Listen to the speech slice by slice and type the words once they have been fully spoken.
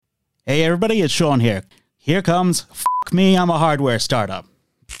Hey everybody, it's Sean here. Here comes F*** Me, I'm a hardware startup.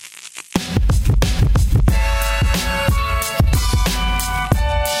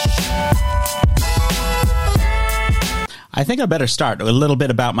 I think I better start a little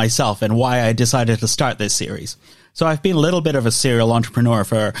bit about myself and why I decided to start this series. So I've been a little bit of a serial entrepreneur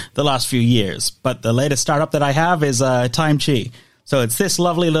for the last few years, but the latest startup that I have is TimeChi. So it's this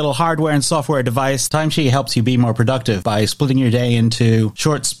lovely little hardware and software device. TimeChi helps you be more productive by splitting your day into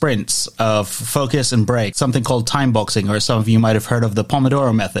short sprints of focus and break, something called time boxing, or some of you might have heard of the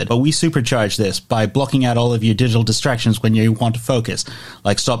Pomodoro method. But we supercharge this by blocking out all of your digital distractions when you want to focus,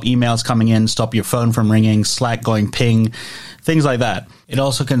 like stop emails coming in, stop your phone from ringing, Slack going ping, things like that. It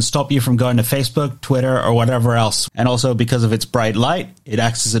also can stop you from going to Facebook, Twitter, or whatever else. And also, because of its bright light, it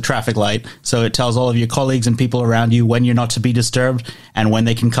acts as a traffic light. So it tells all of your colleagues and people around you when you're not to be disturbed and when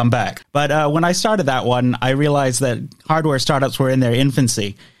they can come back. But when I started that one, I realized that hardware startups were in their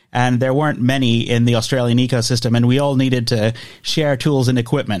infancy. And there weren't many in the Australian ecosystem, and we all needed to share tools and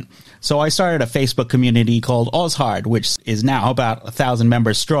equipment. So I started a Facebook community called OzHard, which is now about 1,000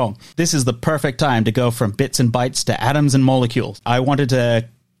 members strong. This is the perfect time to go from bits and bytes to atoms and molecules. I wanted to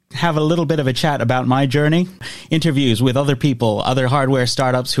have a little bit of a chat about my journey, interviews with other people, other hardware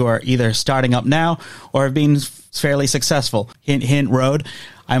startups who are either starting up now or have been fairly successful. Hint, hint, road.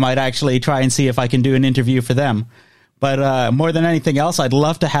 I might actually try and see if I can do an interview for them. But more than anything else, I'd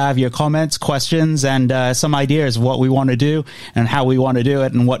love to have your comments, questions, and some ideas of what we want to do and how we want to do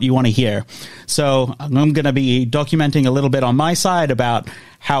it and what you want to hear. So I'm going to be documenting a little bit on my side about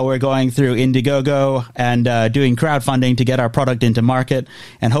how we're going through Indiegogo and doing crowdfunding to get our product into market.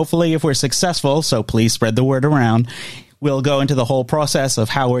 And hopefully, if we're successful, so please spread the word around, we'll go into the whole process of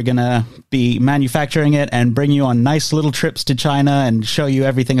how we're going to be manufacturing it and bring you on nice little trips to China and show you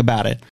everything about it.